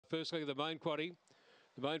first leg of the main quaddy.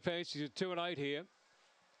 The main fancies at 2 and 8 here.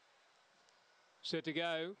 Set to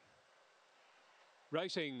go.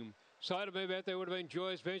 Racing. Side of move out there would have been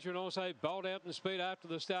Joyous Venture, and also Bolt Out and Speed after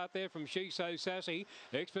the start there from She So Sassy.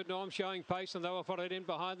 Expert Norm showing pace, and they were followed in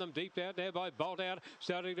behind them deep out there by Bolt Out,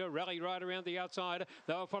 starting to rally right around the outside.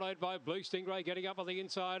 They were followed by Blue Stingray getting up on the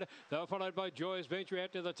inside. They were followed by Joyous Venture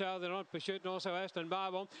out to the tail. They're on pursuit, and also Aston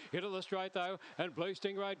Marble into the straight though, and Blue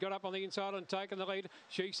Stingray got up on the inside and taken the lead.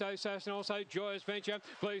 She So Sassy and also Joyous Venture.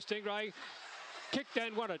 Blue Stingray kicked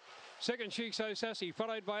and won it. Second, She So Sassy,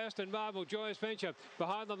 followed by Aston Marble, Joyous Venture.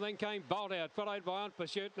 Behind them then came Bolt Out, followed by On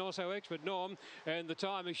Pursuit and also Expert Norm. And the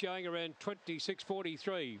time is showing around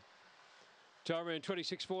 26:43. Time around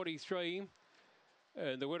 26:43.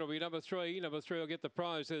 And the winner will be number 3. Number 3 will get the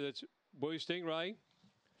prize there. That's Blue Stingray.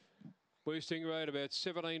 Blue Stingray at about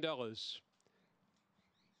 $17.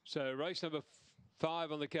 So race number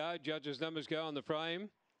 5 on the card. Judges' numbers go on the frame.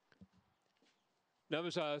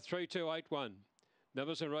 Numbers are 3, 2, 8, 1.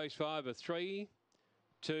 Numbers in race 5 are 3,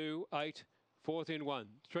 2, 8, 4th in 1.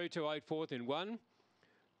 3, 2, 8, 4th in 1.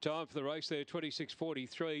 Time for the race there,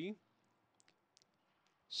 26:43.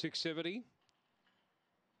 6:70.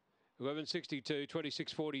 11:62,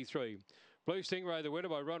 26:43. Blue Stingray, the winner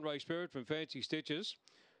by Runway Spirit from Fancy Stitches.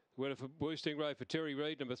 The winner for Blue Stingray for Terry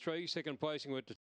Reid, number 3. Second placing went to